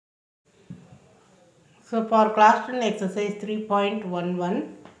So for class 10 exercise 3.11,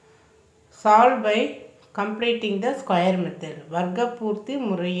 solve by completing the square method. வர்க்கபூர்த்தி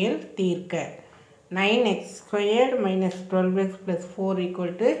முறையில் தீர்க்க. 9x squared minus 12x plus 4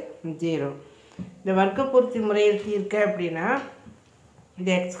 equal to 0. இந்த வர்க்கபூர்த்தி முறையில் தீர்க்க அப்படின்னா இந்த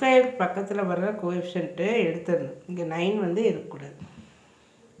x squared பக்கத்தில் வர்ற கோஎஃபிஷியன்ட்டு எடுத்துடணும். இங்கே 9 வந்து இருக்கக்கூடாது.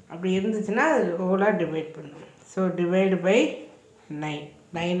 அப்படி இருந்துச்சுன்னா அது ஹோலாக டிவைட் பண்ணணும். ஸோ டிவைடு பை 9,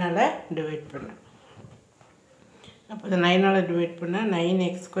 9ஆல் டிவைட் பண்ணணும். அப்போ இந்த 9ஆல் டிவைட் பண்ணால்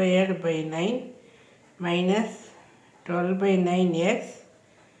 9x squared by 9 minus 12 by 9x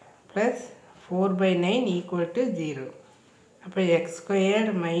plus 4 by 9 equal to 0. அப்போ X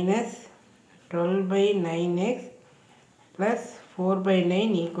squared minus 12 by 9x plus 4 by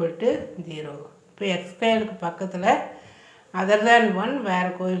 9 equal to 0. இப்போ எக்ஸ் ஸ்கொயருக்கு பக்கத்தில் அதர் தேன் 1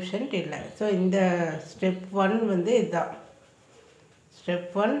 வேறு கோஎஃபிஷியன்ட் இல்லை. ஸோ இந்த ஸ்டெப் 1 வந்து இதுதான்.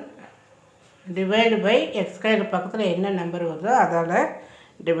 Step 1 divide by X square பக்கத்தில் என்ன நம்பர் வருதோ அதால்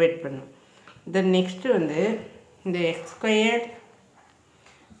டிவைட் பண்ணும். தென் நெக்ஸ்ட்டு வந்து இந்த எக்ஸ் ஸ்கொயர்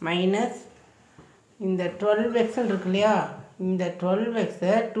மைனஸ் இந்த 12xன்னு இருக்கு இல்லையா, இந்த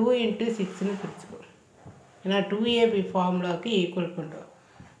 12xை 2 into 6ன்னு பிரிச்சுக்கணும். ஏன்னா 2ab ஃபார்முலாவுக்கு ஈக்குவல் பண்ணுறோம்.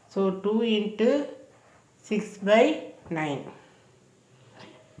 ஸோ 2 into 6 by 9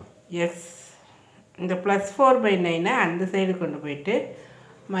 எக்ஸ் இந்த ப்ளஸ் 4 by 9 அந்த சைடு கொண்டு போயிட்டு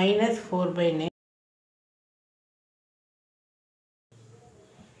மைனஸ் 4 by 9.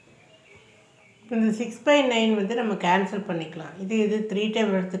 இந்த 6 by 9 வந்து நம்ம கேன்சல் பண்ணிக்கலாம். இது 3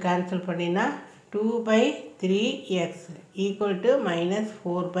 டைம் எடுத்து கேன்சல் பண்ணினா 2 by 3x equal to minus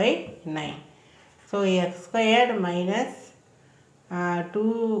 4 by 9. So X squared minus 2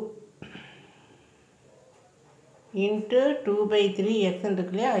 into 2 by 3x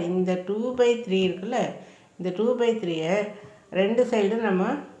இருக்கு இல்லையா, இந்த 2 by 3 இருக்குல்ல, இந்த 2 by 3-ஐ ரெண்டு சைடு நம்ம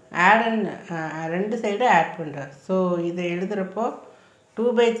ரெண்டு சைடு ஆட் பண்ணுறோம். ஸோ இதை எழுதுகிறப்போ 2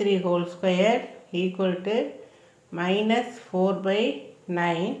 by 3 whole square equal to minus 4 by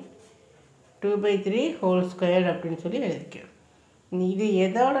 9 2 by 3 whole square அப்படின்னு சொல்லி எழுதிக்கிறோம். இது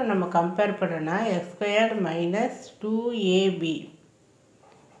எதோட நம்ம கம்பேர் பண்ணுறோன்னா எக்ஸ் ஸ்கொயர்டு மைனஸ் 2ab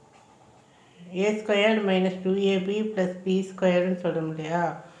ஏ squared minus 2ab plus B ஸ்கொயர்டுன்னு சொல்கிறோம் இல்லையா,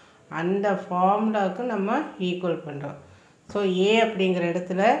 அந்த ஃபார்முலாவுக்கு நம்ம ஈக்குவல் பண்ணுறோம். ஸோ ஏ அப்படிங்கிற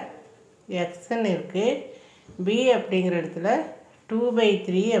இடத்துல எக்ஸ்ன்னு இருக்குது, பி அப்படிங்கிற இடத்துல 2 by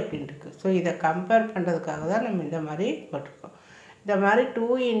 3 அப்படின்னு இருக்குது. ஸோ இதை கம்பேர் பண்ணுறதுக்காக தான் நம்ம இந்த மாதிரி போட்டிருக்கோம். இந்த மாதிரி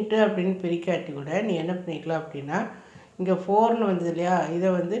 2 into அப்படின்னு பிரிக்காட்டி கூட நீ என்ன பண்ணிக்கலாம் அப்படின்னா, இங்கே 4ன்னு வந்தது இல்லையா,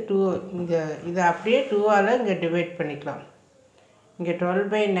 இதை வந்து 2 இதை அப்படியே 2ஆல் இங்கே டிவைட் பண்ணிக்கலாம். இங்கே 12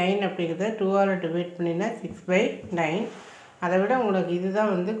 by 9 அப்படிங்கிறத 2ஆல் டிவைட் பண்ணினா 6 by 9. அதை விட உங்களுக்கு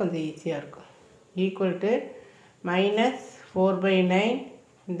இதுதான் வந்து கொஞ்சம் ஈஸியாக இருக்கும். Equal to minus 4 by 9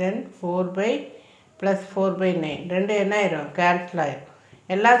 then 4 by plus 4 by 9 ரெண்டு என்ன ஆயிரும், கேன்சல் ஆயிரும்.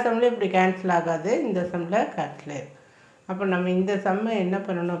 எல்லா சம்லையும் இப்படி கேன்சல் ஆகாது, இந்த சம்மில் கேன்சல் ஆயிரும். அப்போ நம்ம இந்த சம்மை என்ன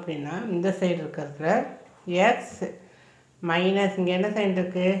பண்ணணும் அப்படின்னா, இந்த சைடு இருக்கிறதுல எக்ஸ் மைனஸ் இங்கே என்ன சைடு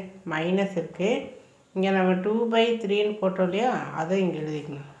இருக்குது, மைனஸ் இருக்குது. இங்கே நம்ம 2 by 3ன்னு போட்டோம் இல்லையா, அதை இங்கே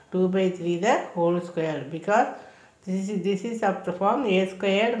எழுதிக்கணும். 2 by 3 the whole square because this is of the form a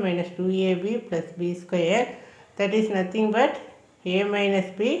squared minus 2ab plus b squared, that is nothing but a minus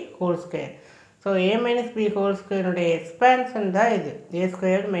b whole square. So a minus b whole square உடைய expansion தான் இது, a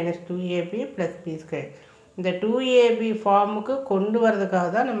squared minus 2ab plus b squared. இந்த 2ab ஃபார்முக்கு கொண்டு வரதுக்காக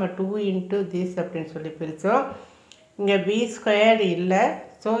தான் நம்ம 2 into this அப்படின்னு சொல்லி பிரித்தோம். இங்கே b ஸ்கொயர்டு இல்லை,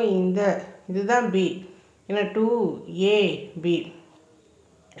 ஸோ இதுதான் b, ஏன்னா 2ab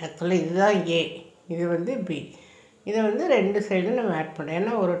ஆக்சுவலி இதுதான் a, இது வந்து b. இதை வந்து ரெண்டு சைடும் நம்ம ஆட் பண்ணோம்.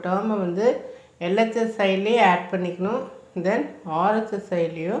 ஏன்னா ஒரு டேர்மை வந்து எல்ஹெச்எஸ் சைட்லேயே ஆட் பண்ணிக்கணும், தென் ஆர்ஹெச்எஸ்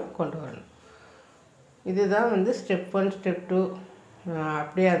சைட்லேயும் கொண்டு வரணும். இதுதான் வந்து ஸ்டெப் 1 ஸ்டெப் 2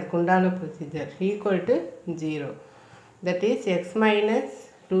 அப்படியே அதுக்கு உண்டான procedure. Equal to 0, that is X minus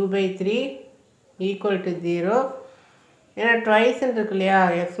 2 by 3 equal to 0. ஏன்னா ட்வைஸ்ன்னு இருக்கு இல்லையா,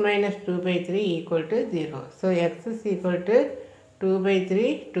 X minus 2 by 3 equal to 0. So X is equal to 2 by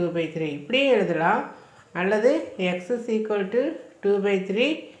 3 2 by 3 இப்படியே எழுதலாம், அல்லது X is equal to 2 by 3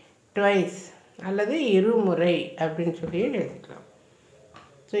 twice அல்லது இருமுறை அப்படின்னு சொல்லி எழுதிக்கலாம்.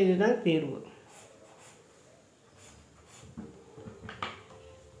 ஸோ இதுதான் தீர்வு.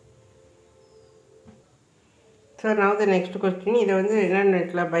 ஸோ நான் the next question, இதை வந்து என்னென்னு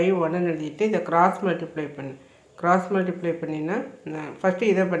எழுதலாம், பை 1 எழுதிட்டு இதை கிராஸ் மல்டிப்ளை பண்ணினா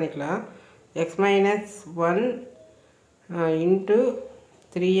ஃபஸ்ட்டு இதை பண்ணிக்கலாம். X minus 1 into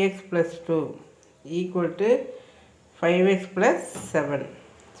 3x plus 2 equal to 5x plus 7.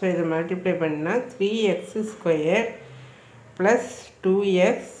 So இதை மல்டிப்ளை பண்ணினா 3x square plus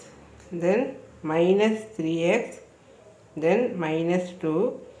 2x then minus 3x then minus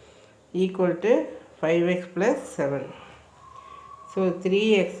 2 equal to 5x plus 7. So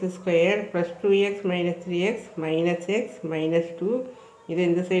 3x squared plus 2x minus 3x minus x minus 2 இது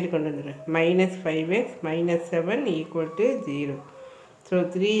இந்த side கொண்டு வந்துரு minus 5x minus 7 equal to 0. So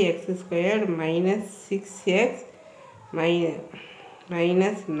 3x squared minus 6x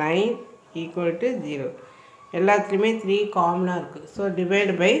minus 9 equal to 0. எல்லாத்துலேயுமே 3 காமனாக இருக்குது. So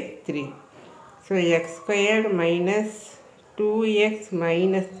divide by 3. So X squared minus 2x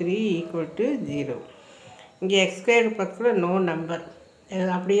minus 3 equal to 0. இங்கே X squared பக்கத்தில் no number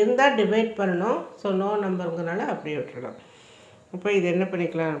அப்படி இருந்தால் டிவைட் பண்ணணும். ஸோ நோ நம்பருங்கிறனால அப்படியே விட்டுடலாம். இப்போ இது என்ன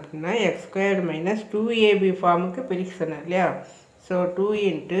பண்ணிக்கலாம் அப்படின்னா எக்ஸ் ஸ்கொயர்டு மைனஸ் 2ab ஃபார்முக்கு பிரிக்க சொன்னார் இல்லையா. ஸோ 2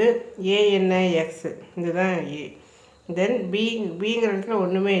 இன்ட்டு ஏ என்ன எக்ஸு இதுதான் ஏ. தென் பிங்கிற இடத்துல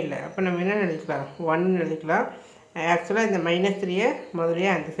ஒன்றுமே இல்லை. அப்போ நம்ம என்ன எழுதிக்கலாம் 1 எழுதிக்கலாம். ஆக்சுவலாக இந்த மைனஸ் 3யை முதலையே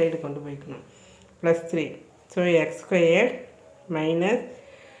அந்த சைடு கொண்டு போய்க்கணும் plus 3. So X squared minus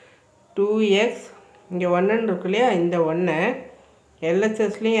 2x இங்கே 1 இருக்கு இல்லையா. இந்த 1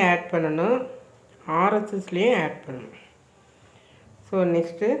 எல்ஹெச்எஸ்லேயும் ஆட் பண்ணணும் ஆர்ஹெச்எஸ்லேயும் ஆட் பண்ணணும். So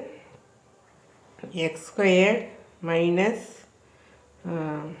next X squared minus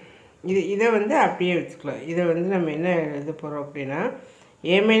இதை வந்து அப்படியே வச்சுக்கலாம். இதை வந்து நம்ம என்ன எழுத போகிறோம் அப்படின்னா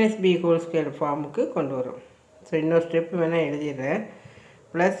a minus B whole square ஃபார்முக்கு கொண்டு வரோம். ஸோ இன்னொரு ஸ்டெப் வேணால் எழுதிடுறேன்.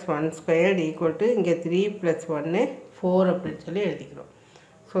 ப்ளஸ் 1 ஸ்கொயர்டு ஈக்குவல் டு இங்கே 3 + 1 4 அப்படின்னு சொல்லி எழுதிக்கிறோம்.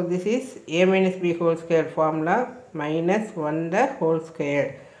 So this is a minus B whole square formula minus 1 the whole square.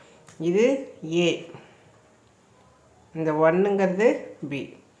 இது a, இந்த 1ங்கிறது b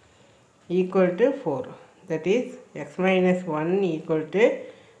equal to 4. That is x minus 1 equal to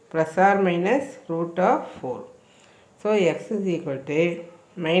plus R minus root of 4. So x is equal to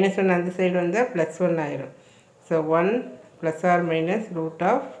minus 1 அந்த side வந்தால் plus 1 ஆயிரும். So 1 plus R minus root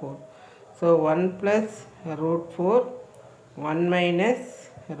of 4. So 1 plus root 4 1 minus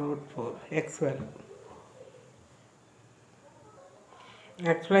root 4 X value.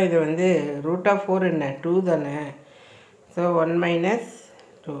 ஆக்சுவலாக இது வந்து root of 4 என்ன 2 தானே. So 1 minus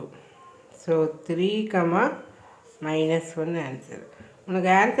 2. So 3, minus 1 answer. உனக்கு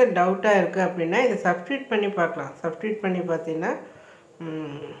answer டவுட்டாக இருக்குது அப்படின்னா இதை சப்ஸ்டியூட் பண்ணி பார்க்கலாம். சப்ஸ்டியூட் பண்ணி பார்த்தீங்கன்னா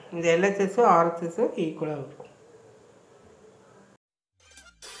இந்த எல்ஹெச்எஸும் ஆர்ஹெச்எஸும் ஈக்குவலாக இருக்கும்.